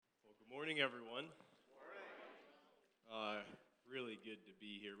Morning, everyone. Really good to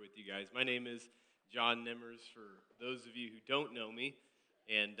be here with you guys. My name is John Nimmers, for those of you who don't know me.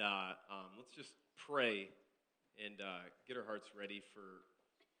 And let's just pray and get our hearts ready for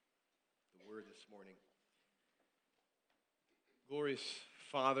the word this morning. Glorious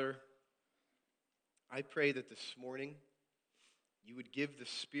Father, I pray that this morning you would give the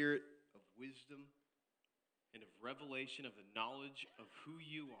spirit of wisdom and of revelation of the knowledge of who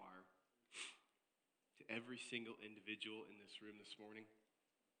you are to every single individual in this room this morning.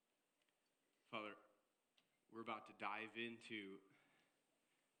 Father, we're about to dive into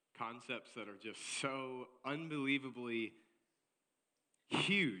concepts that are just so unbelievably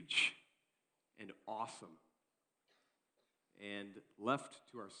huge and awesome. And left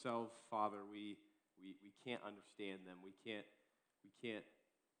to ourselves, Father, we can't understand them. We can't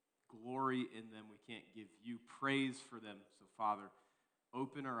glory in them. We can't give you praise for them. So, Father,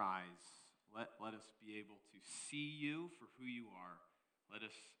 open our eyes. Let us be able to see you for who you are. Let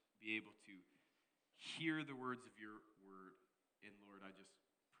us be able to hear the words of your word. And Lord, I just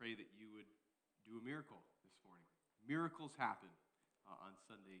pray that you would do a miracle this morning. Miracles happen on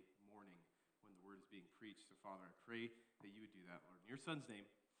Sunday morning when the word is being preached. So Father, I pray that you would do that, Lord. In your son's name,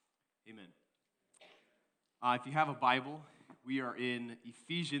 amen. If you have a Bible, we are in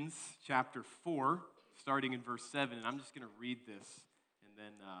Ephesians chapter 4, starting in verse 7. And I'm just going to read this, and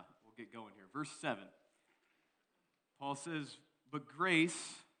then we'll get going here. Verse 7, Paul says, "But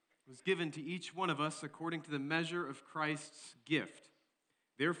grace was given to each one of us according to the measure of Christ's gift.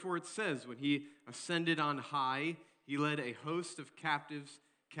 Therefore it says, when he ascended on high, he led a host of captives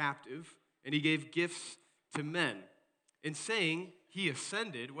captive, and he gave gifts to men. In saying he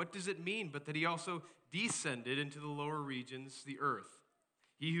ascended, what does it mean but that he also descended into the lower regions, the earth?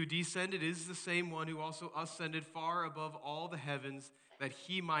 He who descended is the same one who also ascended far above all the heavens, that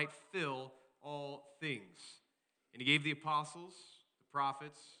he might fill all things. And he gave the apostles, the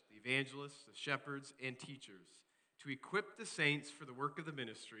prophets, the evangelists, the shepherds, and teachers to equip the saints for the work of the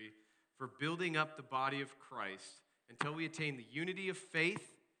ministry, for building up the body of Christ, until we attain the unity of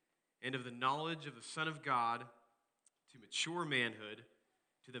faith and of the knowledge of the Son of God, to mature manhood,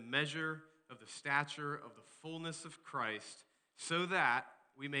 to the measure of the stature of the fullness of Christ, so that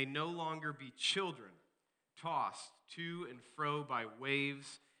we may no longer be children, tossed to and fro by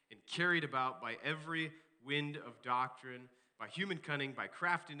waves and carried about by every wind of doctrine, by human cunning, by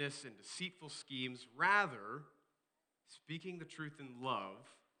craftiness and deceitful schemes. Rather, speaking the truth in love,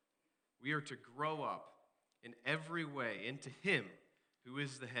 we are to grow up in every way into him who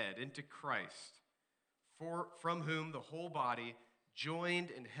is the head, into Christ, from whom the whole body, joined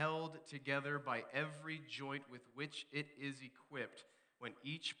and held together by every joint with which it is equipped, when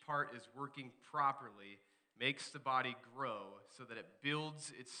each part is working properly, makes the body grow so that it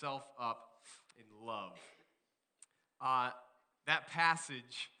builds itself up in love." That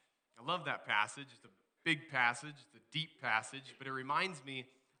passage, I love that passage. It's a big passage, it's a deep passage, but it reminds me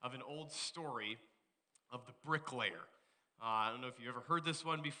of an old story of the bricklayer. I don't know if you ever heard this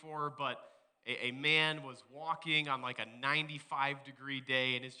one before, but a man was walking on like a 95-degree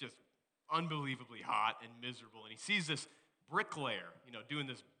day, and it's just unbelievably hot and miserable, and he sees this bricklayer, doing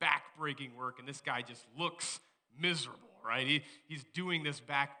this back-breaking work, and this guy just looks miserable, right? He's doing this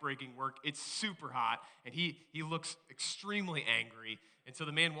back-breaking work. It's super hot, and he looks extremely angry, and so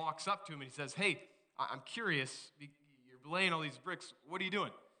the man walks up to him, and he says, "Hey, I'm curious, you're laying all these bricks, what are you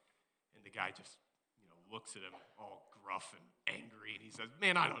doing?" And the guy just, looks at him all gruff and angry, and he says,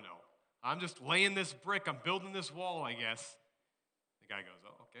 "Man, I don't know. I'm just laying this brick. I'm building this wall, I guess." The guy goes,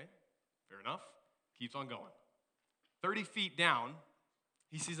 "Oh, okay, fair enough." Keeps on going. 30 feet down,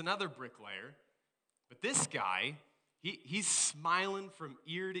 he sees another bricklayer, but this guy, he's smiling from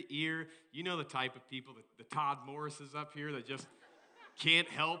ear to ear. You know the type of people, the Todd Morrises up here that just can't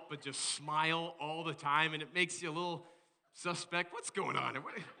help but just smile all the time, and it makes you a little suspect. What's going on?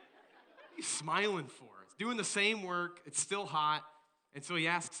 What are you smiling for? It's doing the same work. It's still hot. And so he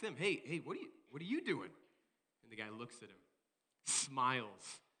asks him, hey, what are you doing? And the guy looks at him,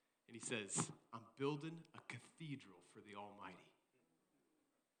 smiles, and he says, "I'm building a cathedral for the Almighty."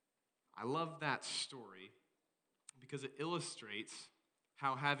 I love that story because it illustrates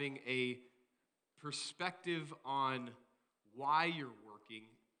how having a perspective on why you're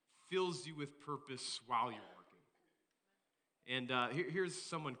working fills you with purpose while you're working. And here's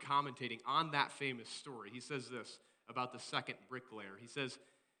someone commentating on that famous story. He says this about the second bricklayer. He says,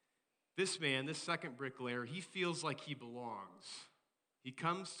 this second bricklayer, he feels like he belongs. He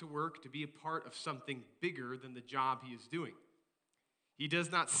comes to work to be a part of something bigger than the job he is doing. He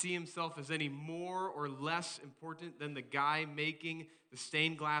does not see himself as any more or less important than the guy making the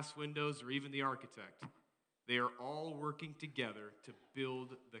stained glass windows or even the architect. They are all working together to build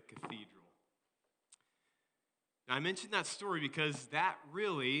the cathedral. Now, I mentioned that story because that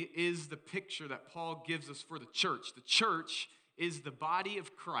really is the picture that Paul gives us for the church. The church is the body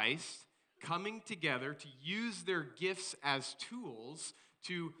of Christ coming together to use their gifts as tools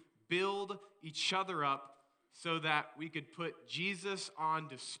to build each other up so that we could put Jesus on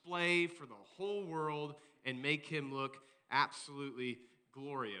display for the whole world and make him look absolutely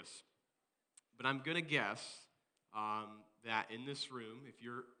glorious. But I'm going to guess that in this room, if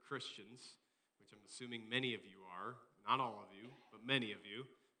you're Christians, which I'm assuming many of you are, not all of you, but many of you,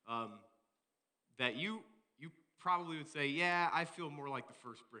 that you probably would say, yeah, I feel more like the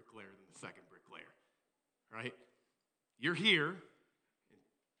first bricklayer than the second bricklayer, right? You're here, and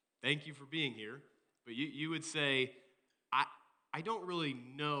thank you for being here, but you would say, I don't really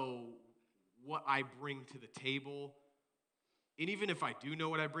know what I bring to the table, and even if I do know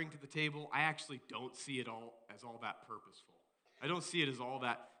what I bring to the table, I actually don't see it all as all that purposeful. I don't see it as all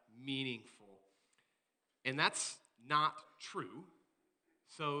that meaningful. And that's not true.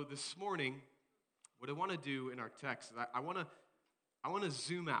 So this morning, what I want to do in our text is I want to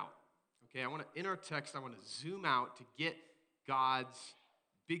zoom out. Okay, in our text, I want to zoom out to get God's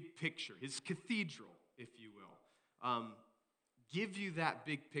big picture, his cathedral, if you will. Give you that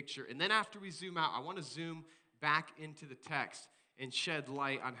big picture. And then after we zoom out, I want to zoom back into the text and shed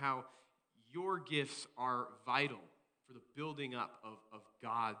light on how your gifts are vital for the building up of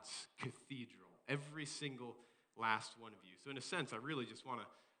God's cathedral. Every single last one of you. So in a sense, I really just want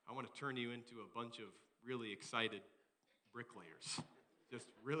to turn you into a bunch of really excited bricklayers. Just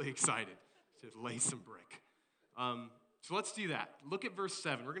really excited to lay some brick. So let's do that. Look at verse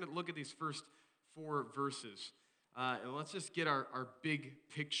 7. We're going to look at these first 4 verses. And let's just get our big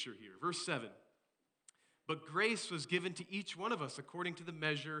picture here. Verse 7. But grace was given to each one of us according to the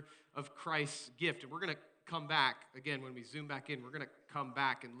measure of Christ's gift. And we're going to come back, again, when we zoom back in, we're going to come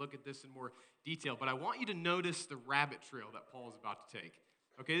back and look at this in more detail. But I want you to notice the rabbit trail that Paul is about to take.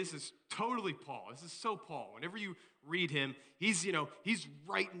 Okay, this is totally Paul. This is so Paul. Whenever you read him, he's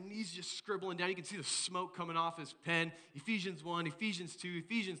writing, he's just scribbling down. You can see the smoke coming off his pen. Ephesians 1, Ephesians 2,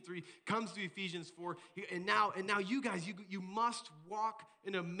 Ephesians 3, comes to Ephesians 4. And now you guys, you must walk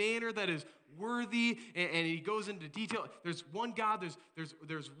in a manner that is worthy, and he goes into detail. There's one God,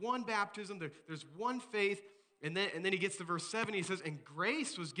 there's one baptism, there's one faith, and then he gets to verse 7, he says, and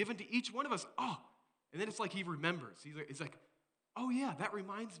grace was given to each one of us. Oh, and then it's like he remembers. He's like, oh yeah, that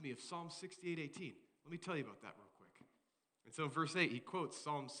reminds me of Psalm 68:18. Let me tell you about that real quick. And so in verse 8, he quotes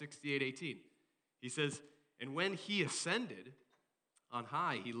Psalm 68:18. He says, and when he ascended on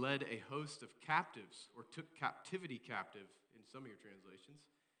high, he led a host of captives, or took captivity captive in some of your translations,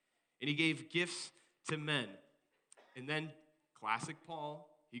 and he gave gifts to men. And then, classic Paul,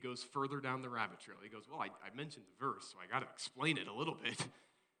 he goes further down the rabbit trail. He goes, well, I mentioned the verse, so I got to explain it a little bit.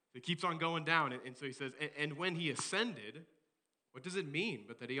 It keeps on going down, and so he says, and when he ascended, what does it mean?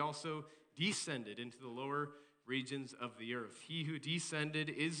 But that he also descended into the lower regions of the earth. He who descended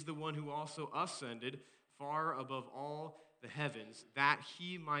is the one who also ascended far above all the heavens, that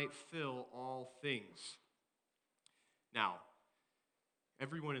he might fill all things. Now,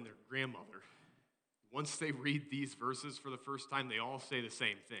 everyone and their grandmother, once they read these verses for the first time, they all say the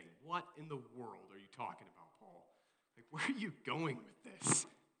same thing. What in the world are you talking about, Paul? Like, where are you going with this?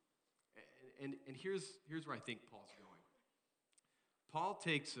 And here's where I think Paul's going. Paul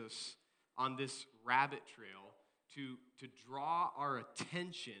takes us on this rabbit trail to draw our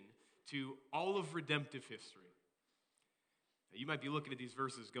attention to all of redemptive history. Now, you might be looking at these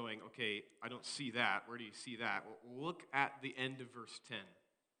verses going, okay, I don't see that. Where do you see that? Well, look at the end of verse 10.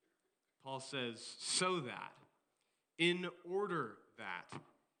 Paul says, so that, in order that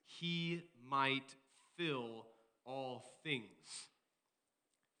he might fill all things.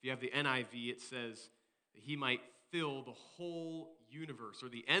 If you have the NIV, it says that he might fill the whole universe. Or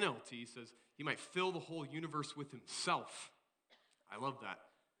the NLT says he might fill the whole universe with himself. I love that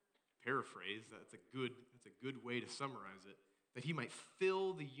paraphrase. That's a good way to summarize it. That he might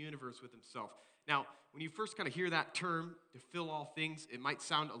fill the universe with himself. Now, when you first kind of hear that term, to fill all things, it might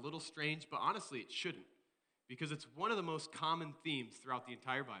sound a little strange, but honestly, it shouldn't. Because it's one of the most common themes throughout the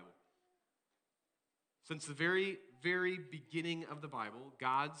entire Bible. Since the very, very beginning of the Bible,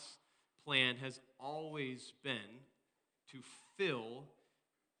 God's plan has always been to fill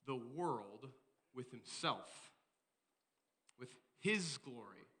the world with himself, with his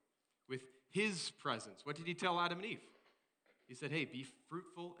glory, with his presence. What did he tell Adam and Eve? He said, hey, be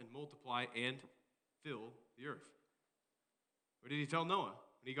fruitful and multiply and fill the earth. What did he tell Noah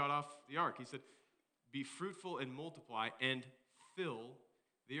when he got off the ark? He said, be fruitful and multiply and fill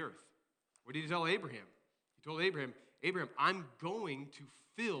the earth. What did he tell Abraham? He told Abraham, I'm going to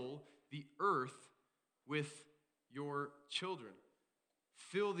fill the earth with your children.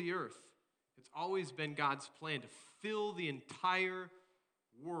 Fill the earth. It's always been God's plan to fill the entire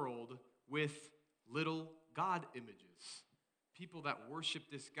world with little God images. People that worship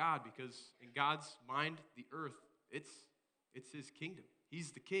this God, because in God's mind, the earth, it's his kingdom.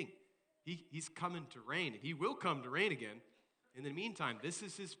 He's the king. He's coming to reign, and he will come to reign again. In the meantime, this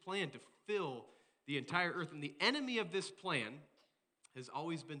is his plan to fill the entire earth. And the enemy of this plan has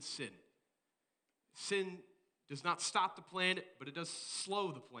always been sin. Sin does not stop the plan, but it does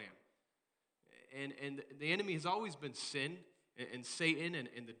slow the plan. And the enemy has always been sin and Satan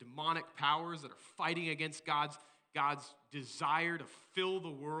and the demonic powers that are fighting against God's desire to fill the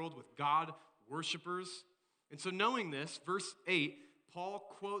world with God worshipers. And so knowing this, verse 8, Paul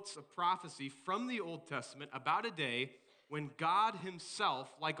quotes a prophecy from the Old Testament about a day when God himself,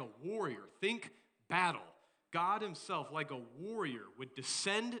 like a warrior, think battle, God himself, like a warrior, would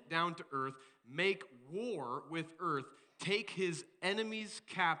descend down to earth, make war with earth, take his enemies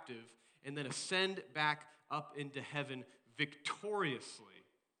captive, and then ascend back up into heaven victoriously,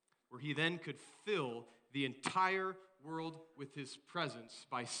 where he then could fill the entire world with his presence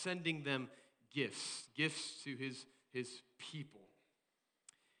by sending them gifts to his people.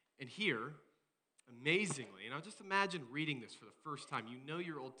 And here, amazingly, and I'll just imagine reading this for the first time. You know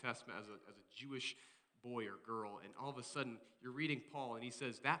your Old Testament as a Jewish boy or girl, and all of a sudden you're reading Paul, and he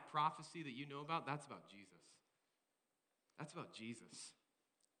says, that prophecy that you know about, that's about Jesus. That's about Jesus.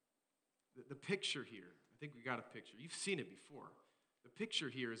 The picture here, I think we got a picture. You've seen it before. The picture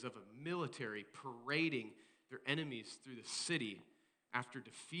here is of a military parading their enemies through the city after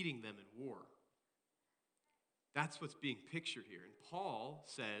defeating them in war. That's what's being pictured here. And Paul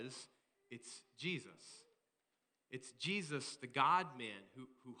says it's Jesus. It's Jesus, the God-man,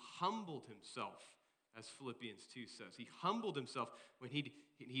 who humbled himself, as Philippians 2 says. He humbled himself when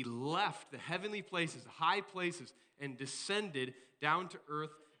he left the heavenly places, the high places, and descended down to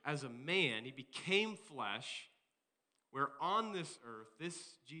earth as a man. He became flesh, where on this earth, this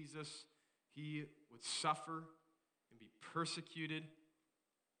Jesus, he would suffer and be persecuted,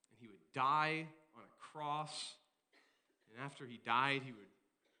 and he would die on a cross. And after he died, he would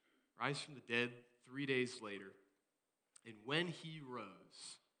rise from the dead 3 days later. And when he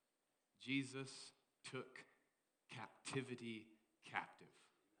rose, Jesus took captivity captive.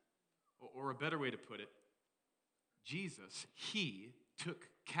 Or a better way to put it, Jesus, he took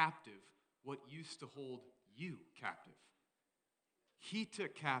captive what used to hold you captive. He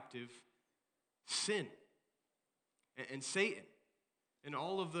took captive sin and Satan and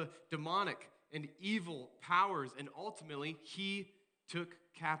all of the demonic and evil powers, and ultimately, he took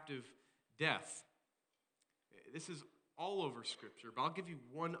captive death. This is all over Scripture, but I'll give you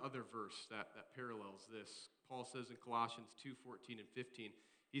one other verse that parallels this. Paul says in Colossians 2:14 and 15,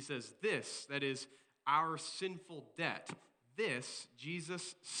 he says, this, that is our sinful debt, this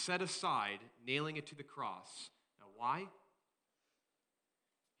Jesus set aside, nailing it to the cross. Now, why?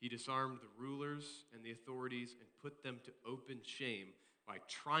 He disarmed the rulers and the authorities and put them to open shame by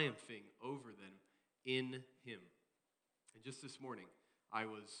triumphing over them in him. And just this morning, I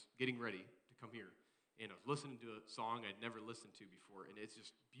was getting ready to come here, and I was listening to a song I'd never listened to before, and it's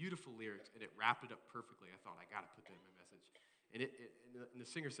just beautiful lyrics, and it wrapped it up perfectly. I thought, I got to put that in my message. And the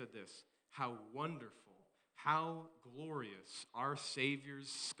singer said this, how wonderful, how glorious, our Savior's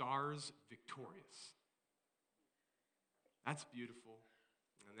scars victorious. That's beautiful,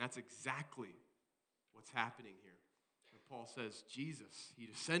 and that's exactly what's happening here. When Paul says, Jesus, he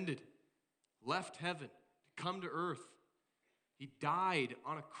descended, left heaven to come to earth. He died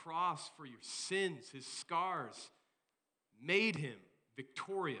on a cross for your sins. His scars made him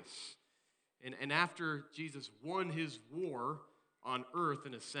victorious. And after Jesus won his war on earth,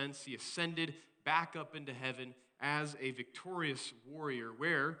 in a sense, he ascended back up into heaven as a victorious warrior,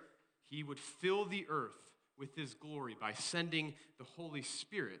 where he would fill the earth with his glory by sending the Holy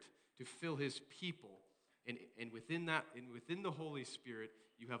Spirit to fill his people. And within that, and within the Holy Spirit,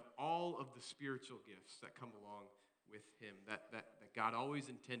 you have all of the spiritual gifts that come along with him, that God always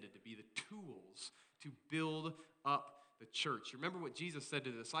intended to be the tools to build up the church. You remember what Jesus said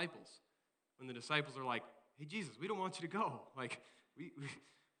to the disciples? When the disciples are like, hey, Jesus, we don't want you to go. Like,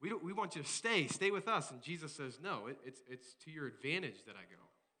 we want you to stay with us. And Jesus says, no, it's to your advantage that I go,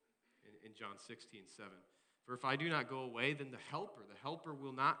 in John 16:7. For if I do not go away, then the helper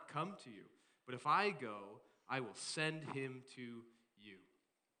will not come to you. But if I go, I will send him to you.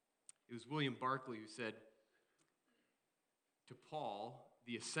 It was William Barclay who said, To Paul,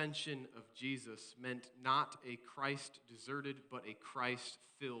 the ascension of Jesus meant not a Christ-deserted, but a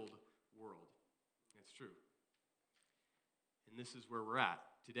Christ-filled world. It's true. And this is where we're at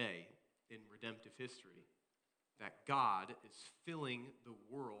today in redemptive history, that God is filling the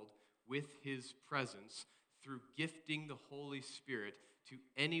world with his presence through gifting the Holy Spirit to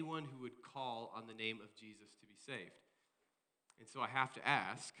anyone who would call on the name of Jesus to be saved. And so I have to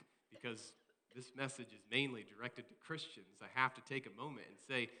ask, because this message is mainly directed to Christians, I have to take a moment and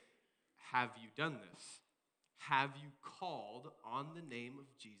say, have you done this? Have you called on the name of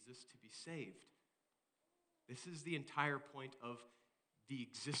Jesus to be saved? This is the entire point of the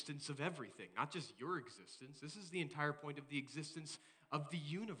existence of everything, not just your existence. This is the entire point of the existence of the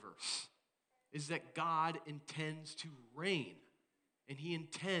universe, is that God intends to reign, and he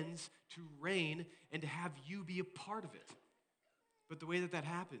intends to reign and to have you be a part of it. But the way that that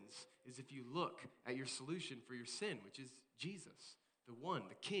happens is if you look at your solution for your sin, which is Jesus, the one,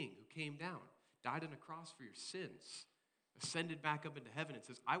 the King who came down, died on a cross for your sins, ascended back up into heaven and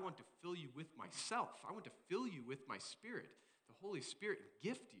says, I want to fill you with myself. I want to fill you with my Spirit, the Holy Spirit, and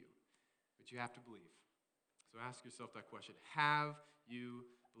gift you. But you have to believe. So ask yourself that question. Have you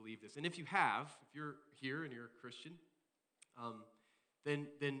believed this? And if you have, if you're here and you're a Christian, then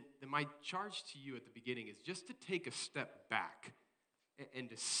my charge to you at the beginning is just to take a step back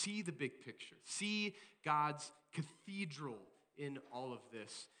and to see the big picture, see God's cathedral in all of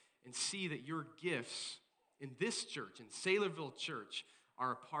this, and see that your gifts in this church, in Saylorville Church,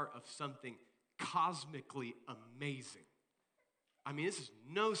 are a part of something cosmically amazing. I mean, this is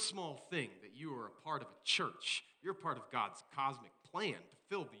no small thing that you are a part of a church. You're a part of God's cosmic plan to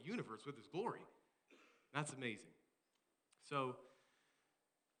fill the universe with his glory. That's amazing. So,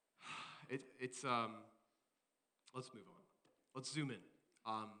 let's move on. Let's zoom in.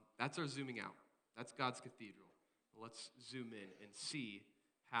 That's our zooming out. That's God's cathedral. Let's zoom in and see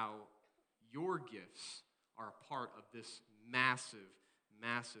how your gifts are a part of this massive,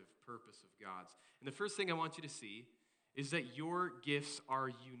 massive purpose of God's. And the first thing I want you to see is that your gifts are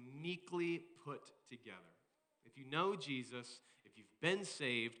uniquely put together. If you know Jesus, if you've been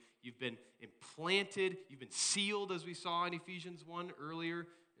saved, you've been implanted, you've been sealed, as we saw in Ephesians 1 earlier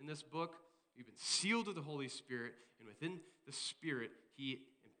in this book. You've been sealed with the Holy Spirit, and within the Spirit, he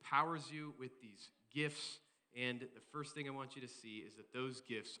empowers you with these gifts. And the first thing I want you to see is that those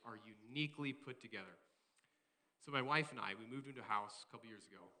gifts are uniquely put together. So my wife and I, we moved into a house a couple years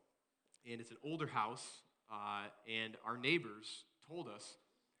ago, and it's an older house, and our neighbors told us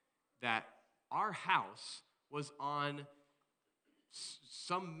that our house was on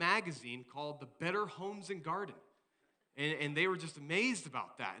some magazine called The Better Homes and Garden. And they were just amazed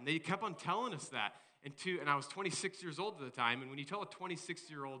about that. And they kept on telling us that. And I was 26 years old at the time. And when you tell a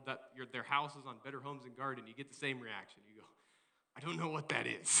 26-year-old that their house is on Better Homes and Garden, you get the same reaction. You go, I don't know what that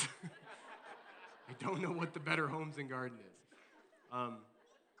is. I don't know what the Better Homes and Garden is.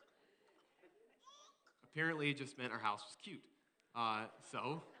 Apparently, it just meant our house was cute.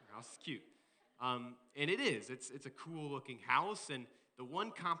 So our house is cute. And it is. It's a cool-looking house. And the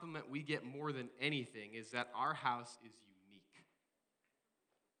one compliment we get more than anything is that our house is unique.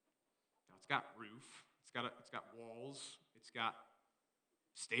 Now, it's got roof. It's got walls. It's got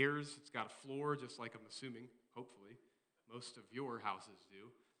stairs. It's got a floor, just like I'm assuming, hopefully, most of your houses do.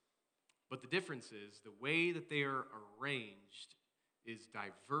 But the difference is the way that they are arranged is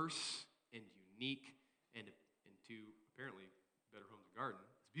diverse and unique, and to apparently Better Homes and Garden,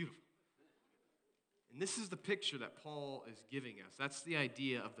 it's beautiful. And this is the picture that Paul is giving us. That's the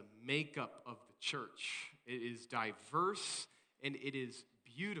idea of the makeup of the church. It is diverse and it is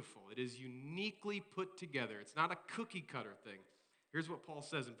beautiful. It is uniquely put together. It's not a cookie cutter thing. Here's what Paul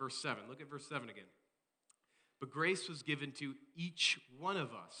says in verse 7. Look at verse 7 again. But grace was given to each one of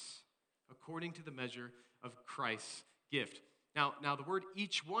us according to the measure of Christ's gift. Now the word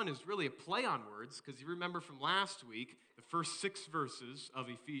each one is really a play on words, because you remember from last week, the first 6 verses of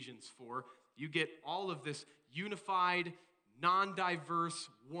Ephesians 4, you get all of this unified, non-diverse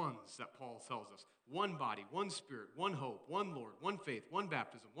ones that Paul tells us. One body, one spirit, one hope, one Lord, one faith, one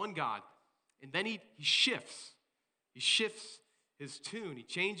baptism, one God. And then he shifts. He shifts his tune. He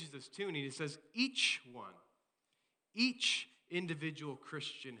changes his tune, and he says, each one, each individual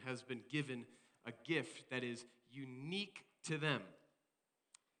Christian has been given a gift that is unique to them.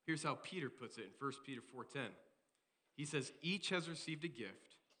 Here's how Peter puts it in 1 Peter 4:10. He says, each has received a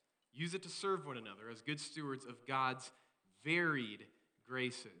gift. Use it to serve one another as good stewards of God's varied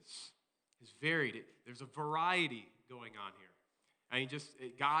graces. His varied. There's a variety going on here. I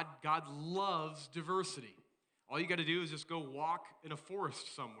mean, God loves diversity. All you got to do is just go walk in a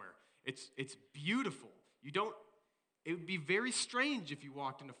forest somewhere. It's beautiful. You don't It would be very strange if you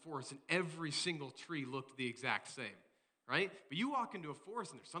walked in a forest and every single tree looked the exact same, right? But you walk into a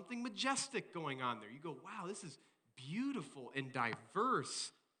forest and there's something majestic going on there. You go, wow, this is beautiful and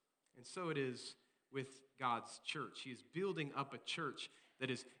diverse. And so it is with God's church. He is building up a church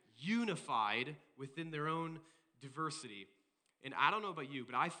that is unified within their own diversity. And I don't know about you,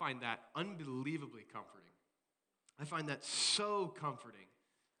 but I find that unbelievably comforting. I find that so comforting.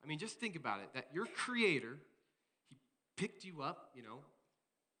 I mean, just think about it, that your Creator, He picked you up,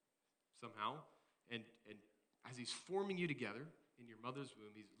 somehow, and as He's forming you together in your mother's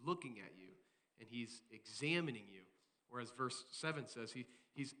womb, He's looking at you, and He's examining you. Or as verse 7 says,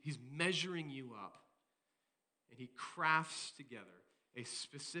 He's measuring you up, and He crafts together a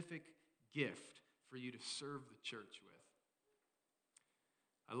specific gift for you to serve the church with.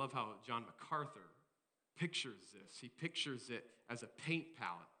 I love how John MacArthur pictures this. He pictures it as a paint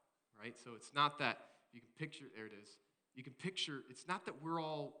palette, right? So it's not that you can picture, there it is. You can picture, it's not that we're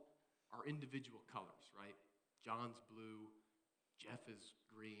all our individual colors, right? John's blue, Jeff is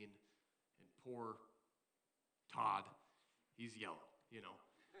green, and poor Todd, he's yellow,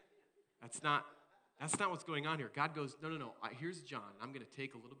 That's not what's going on here. God goes, no. Here's John. I'm going to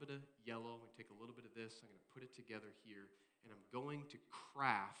take a little bit of yellow. I'm going to take a little bit of this. I'm going to put it together here. And I'm going to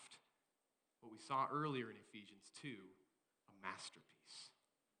craft what we saw earlier in Ephesians 2, a masterpiece.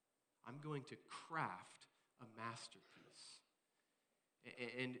 I'm going to craft a masterpiece.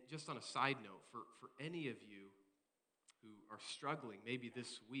 And just on a side note, for any of you who are struggling maybe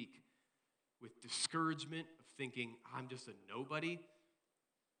this week with discouragement of thinking, I'm just a nobody,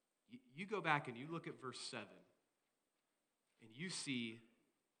 you go back and you look at verse 7, and you see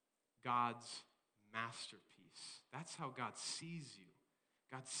God's masterpiece. That's how God sees you.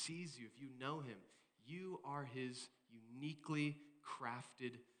 God sees you. If you know Him, you are His uniquely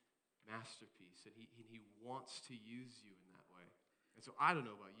crafted masterpiece, and He wants to use you in that way. And so I don't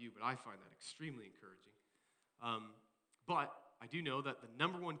know about you, but I find that extremely encouraging. But I do know that the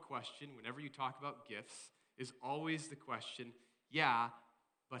number one question whenever you talk about gifts is always the question,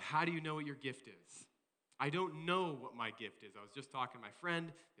 but how do you know what your gift is? I don't know what my gift is. I was just talking to my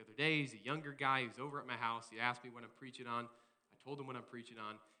friend the other day. He's a younger guy. He's over at my house. He asked me what I'm preaching on. I told him what I'm preaching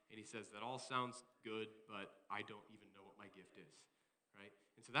on, and he says, that all sounds good, but I don't even know what my gift is, right?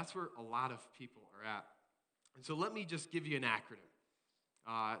 And so that's where a lot of people are at. And so let me just give you an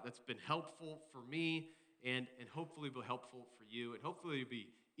acronym that's been helpful for me and hopefully will be helpful for you, and hopefully it'll be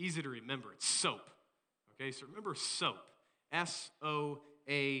easy to remember. It's SOAP, okay? So remember SOAP, SOAP.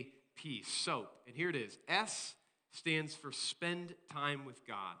 SOAP. And here it is. S stands for spend time with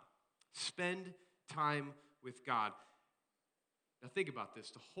God. Spend time with God. Now think about this.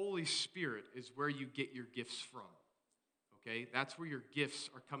 The Holy Spirit is where you get your gifts from. Okay? That's where your gifts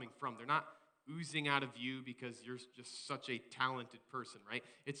are coming from. They're not oozing out of you because you're just such a talented person, right?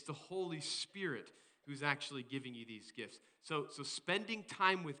 It's the Holy Spirit who's actually giving you these gifts. So spending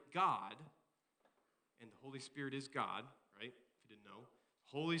time with God, and the Holy Spirit is God, right? If you didn't know.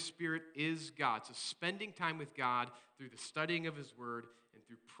 Holy Spirit is God. So spending time with God through the studying of His Word and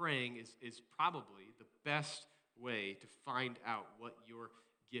through praying is probably the best way to find out what your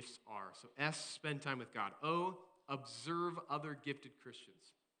gifts are. So S, spend time with God. O, observe other gifted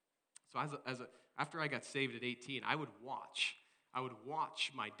Christians. So after I got saved at 18, I would watch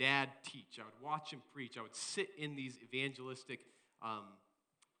my dad teach. I would watch him preach. I would sit in these evangelistic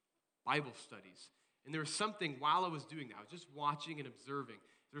Bible studies. And there was something, while I was doing that, I was just watching and observing.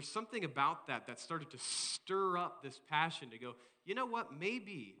 There's something about that started to stir up this passion to go, you know what,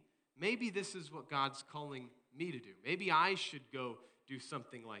 maybe this is what God's calling me to do. Maybe I should go do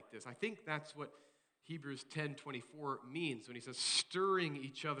something like this. I think that's what Hebrews 10:24 means when he says stirring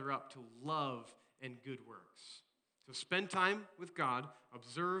each other up to love and good works. So spend time with God,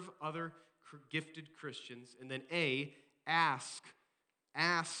 observe other gifted Christians, and then A, ask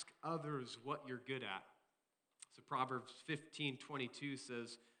others what you're good at. So Proverbs 15:22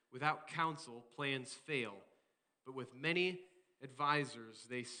 says, without counsel, plans fail, but with many advisors,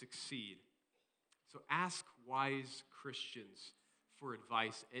 they succeed. So ask wise Christians for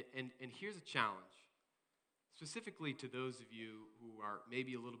advice. And here's a challenge, specifically to those of you who are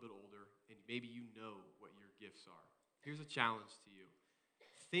maybe a little bit older and maybe you know what your gifts are. Here's a challenge to you.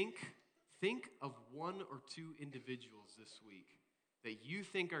 Think of one or two individuals this week that you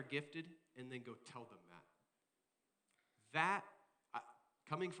think are gifted, and then go tell them that.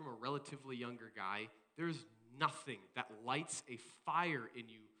 Coming from a relatively younger guy, there's nothing that lights a fire in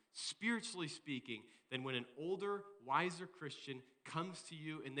you, spiritually speaking, than when an older, wiser Christian comes to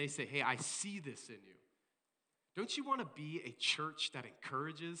you and they say, hey, I see this in you. Don't you want to be a church that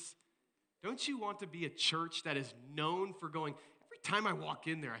encourages? Don't you want to be a church that is known for going, every time I walk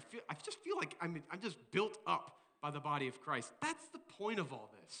in there, I just feel like I'm just built up by the body of Christ. That's the point of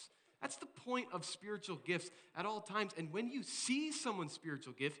all this. That's the point of spiritual gifts at all times. And when you see someone's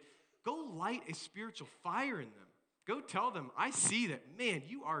spiritual gift, go light a spiritual fire in them. Go tell them, I see that, man,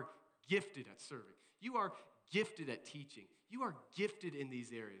 you are gifted at serving. You are gifted at teaching. You are gifted in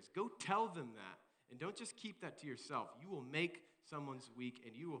these areas. Go tell them that. And don't just keep that to yourself. You will make someone's week,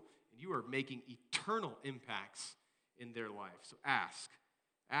 and you are making eternal impacts in their life. So ask.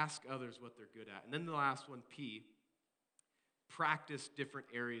 Ask others what they're good at. And then the last one, P, practice different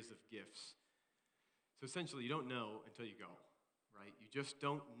areas of gifts. So essentially, you don't know until you go, right? You just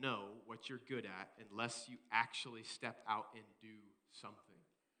don't know what you're good at unless you actually step out and do something.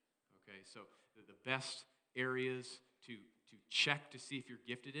 Okay, so the best areas to check to see if you're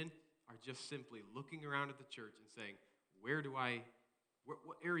gifted in are just simply looking around at the church and saying, what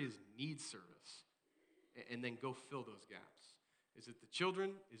areas need service? And then go fill those gaps. Is it the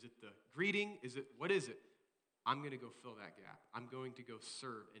children? Is it the greeting? What is it? I'm going to go fill that gap. I'm going to go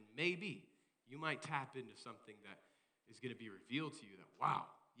serve. And maybe you might tap into something that is going to be revealed to you that, wow,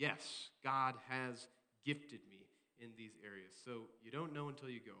 yes, God has gifted me in these areas. So you don't know until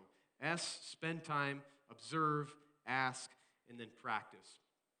you go. S, spend time, observe, ask, and then practice.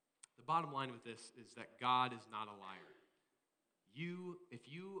 The bottom line with this is that God is not a liar. If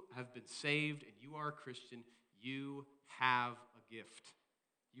you have been saved and you are a Christian, you have a gift.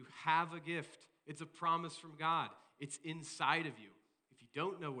 You have a gift. It's a promise from God. It's inside of you. If you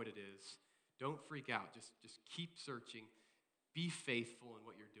don't know what it is, don't freak out. Just keep searching. Be faithful in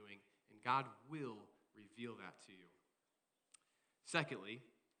what you're doing, and God will reveal that to you. Secondly,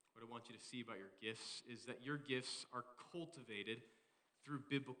 what I want you to see about your gifts is that your gifts are cultivated through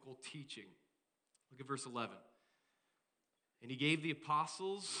biblical teaching. Look at verse 11. And he gave the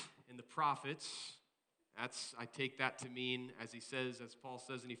apostles and the prophets. I take that to mean, as Paul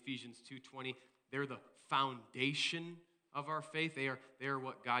says in Ephesians 2:20, they're the foundation of our faith. They are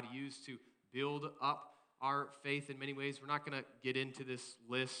what God used to build up our faith in many ways. We're not going to get into this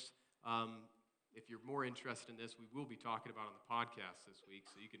list. If you're more interested in this, we will be talking about it on the podcast this week,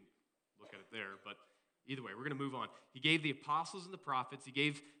 so you can look at it there. But either way, we're going to move on. He gave the apostles and the prophets. He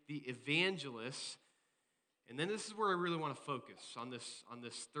gave the evangelists. And then this is where I really want to focus on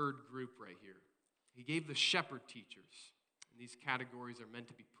this third group right here. He gave the shepherd teachers. And these categories are meant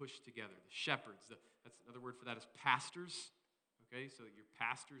to be pushed together. The shepherds, that's another word for that is pastors. Okay, so your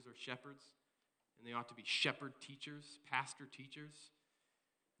pastors are shepherds. And they ought to be shepherd teachers, pastor teachers.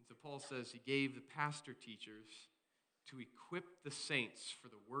 And so Paul says he gave the pastor teachers to equip the saints for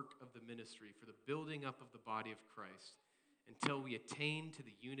the work of the ministry, for the building up of the body of Christ, until we attain to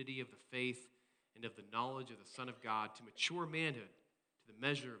the unity of the faith and of the knowledge of the Son of God, to mature manhood, to the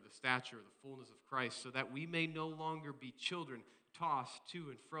measure of the stature of the fullness of Christ, so that we may no longer be children tossed to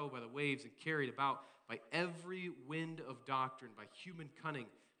and fro by the waves and carried about by every wind of doctrine, by human cunning,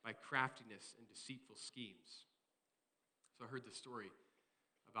 by craftiness and deceitful schemes. So I heard the story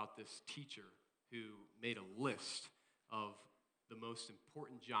about this teacher who made a list of the most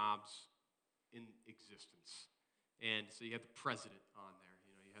important jobs in existence. And so you had the president on there,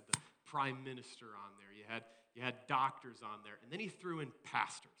 you had the prime minister on there, you had doctors on there, and then he threw in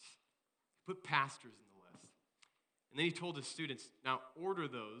pastors. He put pastors in the list. And then he told his students, now order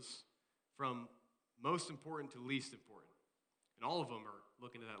those from most important to least important. And all of them are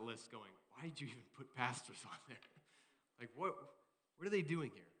looking at that list going, why did you even put pastors on there? Like, what are they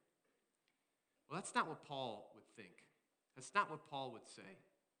doing here? Well, that's not what Paul would think. That's not what Paul would say.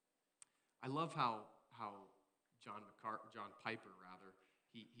 I love how John Piper,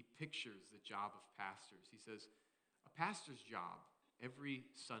 he pictures the job of pastors. He says, a pastor's job every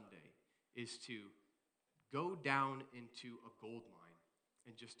Sunday is to go down into a gold mine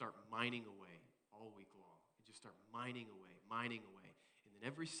and just start mining away all week long. And just start mining away. And then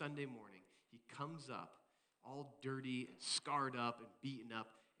every Sunday morning, he comes up all dirty and scarred up and beaten up,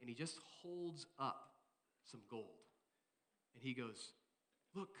 and he just holds up some gold. And he goes,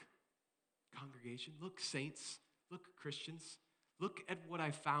 look, congregation, look, saints, look, Christians, look at what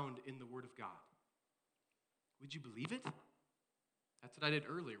I found in the Word of God. Would you believe it? That's what I did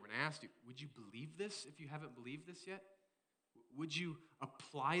earlier when I asked you, would you believe this if you haven't believed this yet? Would you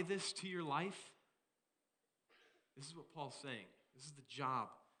apply this to your life? This is what Paul's saying. This is the job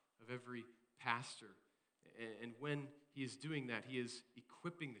of every pastor. And when he is doing that, he is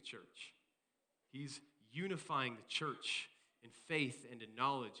equipping the church. He's unifying the church in faith and in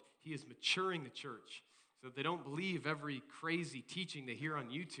knowledge. He is maturing the church so that they don't believe every crazy teaching they hear on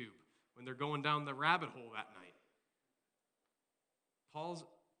YouTube when they're going down the rabbit hole that night. Paul's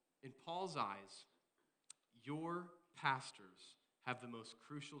In Paul's eyes, your pastors have the most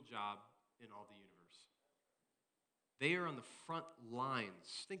crucial job in all the universe. They are on the front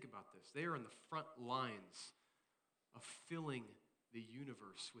lines. Think about this. They are on the front lines of filling the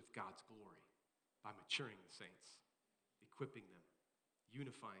universe with God's glory by maturing the saints, equipping them,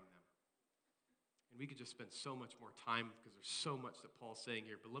 unifying them. And we could just spend so much more time because there's so much that Paul's saying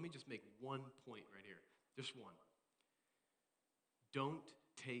here. But let me just make one point right here. Just one. Don't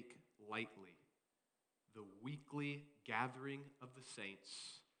take lightly the weekly gathering of the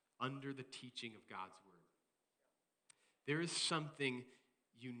saints under the teaching of God's word. There is something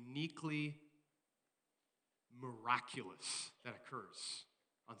uniquely miraculous that occurs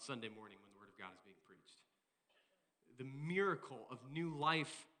on Sunday morning when the word of God is being preached. The miracle of new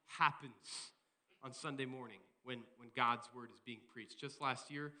life happens on Sunday morning when God's word is being preached. Just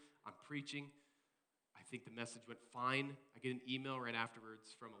last year, I'm preaching. I think the message went fine. I get an email right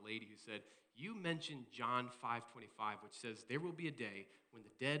afterwards from a lady who said, "You mentioned John 5:25, which says, 'There will be a day when the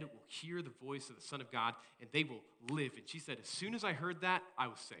dead will hear the voice of the Son of God, and they will live.'" And she said, as soon as I heard that, I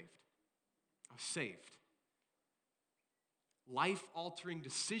was saved. I was saved. Life-altering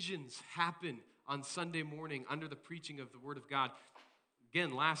decisions happen on Sunday morning under the preaching of the Word of God.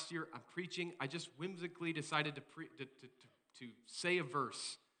 Again, last year, I'm preaching. I just whimsically decided to say a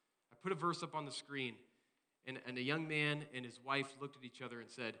verse. I put a verse up on the screen, and a young man and his wife looked at each other and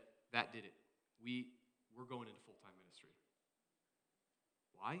said, "That did it. We're going into full-time ministry."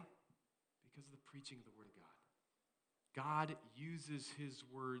 Why? Because of the preaching of the Word of God. God uses His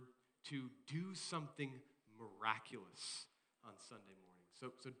Word to do something miraculous on Sunday morning.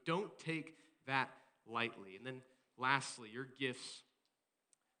 So don't take that lightly. And then lastly, your gifts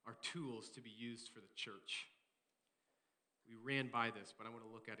are tools to be used for the church. We ran by this, but I want to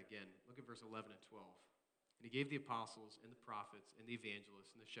look at it again. Look at verse 11 and 12. And He gave the apostles and the prophets and the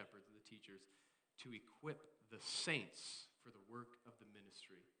evangelists and the shepherds and the teachers to equip the saints for the work of the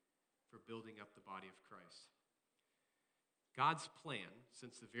ministry, for building up the body of Christ. God's plan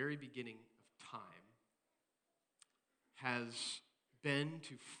since the very beginning of time has been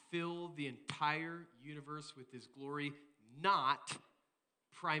to fill the entire universe with His glory, not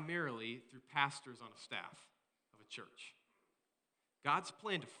primarily through pastors on a staff of a church. God's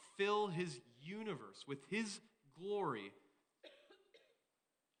plan to fill His universe with His glory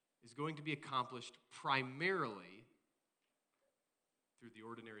is going to be accomplished primarily through the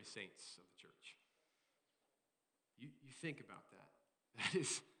ordinary saints of the church. You think about that.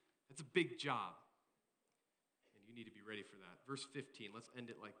 That's a big job. And you need to be ready for that. Verse 15, let's end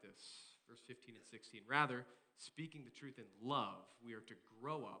it like this. Verse 15 and 16. Rather, speaking the truth in love, we are to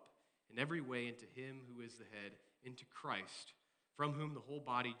grow up in every way into Him who is the head, into Christ, from whom the whole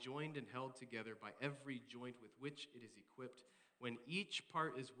body, joined and held together by every joint with which it is equipped, when each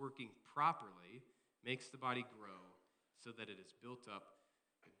part is working properly, makes the body grow so that it is built up,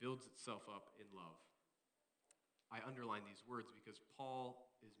 it builds itself up in love. I underline these words because Paul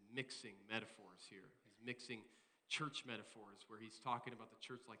is mixing metaphors here. He's mixing church metaphors where he's talking about the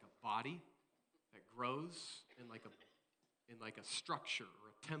church like a body that grows in like a structure or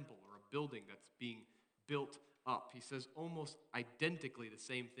a temple or a building that's being built up. He says almost identically the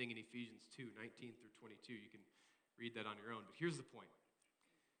same thing in Ephesians 2:19 through 22. You can read that on your own. But here's the point.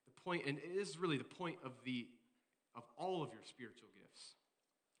 The point, and it is really the point of all of your spiritual gifts.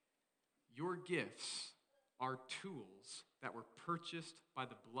 Your gifts are tools that were purchased by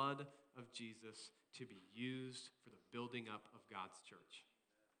the blood of Jesus to be used for the building up of God's church.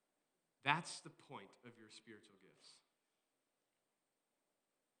 That's the point of your spiritual gifts.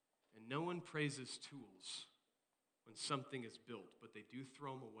 And no one praises tools when something is built, but they do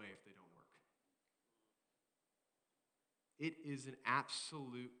throw them away if they don't work. It is an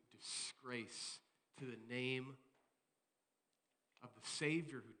absolute disgrace to the name of the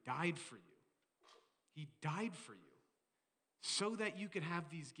Savior who died for you. He died for you so that you could have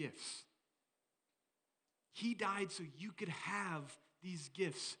these gifts. He died so you could have these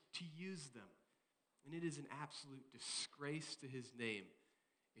gifts to use them. And it is an absolute disgrace to His name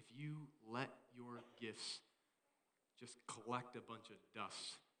if you let your gifts just collect a bunch of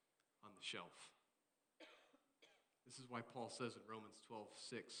dust on the shelf. This is why Paul says in Romans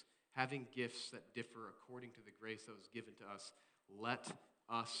 12:6, having gifts that differ according to the grace that was given to us, let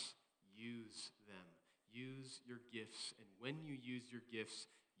us use them. Use your gifts, and when you use your gifts,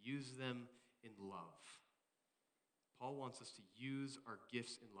 use them in love. Paul wants us to use our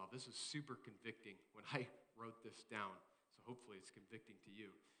gifts in love. This was super convicting when I wrote this down, so hopefully it's convicting to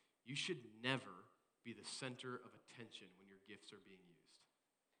you. You should never be the center of attention when your gifts are being used.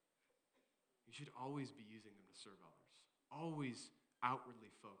 You should always be using them to serve others. Always outwardly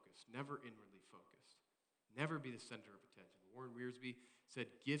focused, never inwardly focused. Never be the center of attention. Warren Wiersbe said,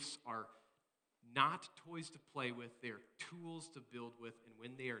 gifts are not toys to play with, they are tools to build with, and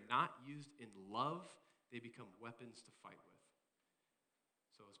when they are not used in love, they become weapons to fight with.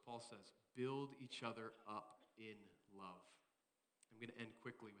 So as Paul says, build each other up in love. I'm going to end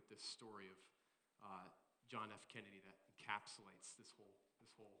quickly with this story of John F. Kennedy that encapsulates this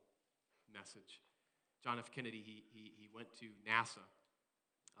whole message. John F. Kennedy, he went to NASA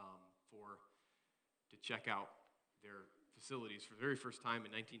to check out their facilities for the very first time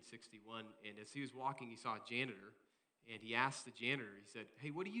in 1961. And as he was walking, he saw a janitor, and he asked the janitor, he said,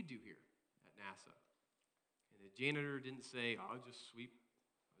 "Hey, what do you do here at NASA?" And the janitor didn't say, "I just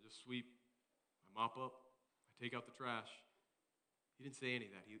sweep, I mop up, I take out the trash." He didn't say any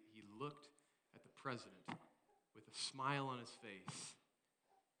of that. He looked at the president with a smile on his face,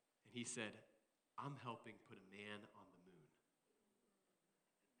 and he said, "I'm helping put a man on the moon."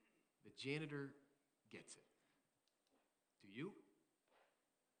 The janitor gets it. Do you?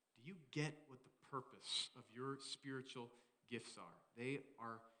 Do you get what the purpose of your spiritual gifts are? They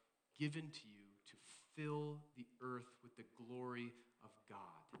are given to you to fill the earth with the glory of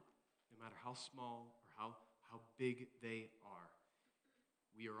God. No matter how small or how big they are,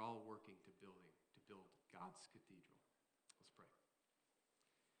 we are all working to build God's cathedral. Let's pray.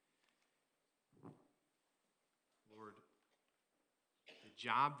 Lord, the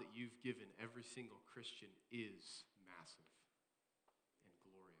job that you've given every single Christian is massive and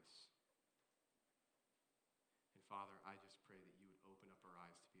glorious. And Father, I just pray that you would open up our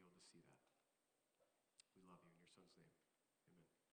eyes to be able to see that. We love you in your Son's name.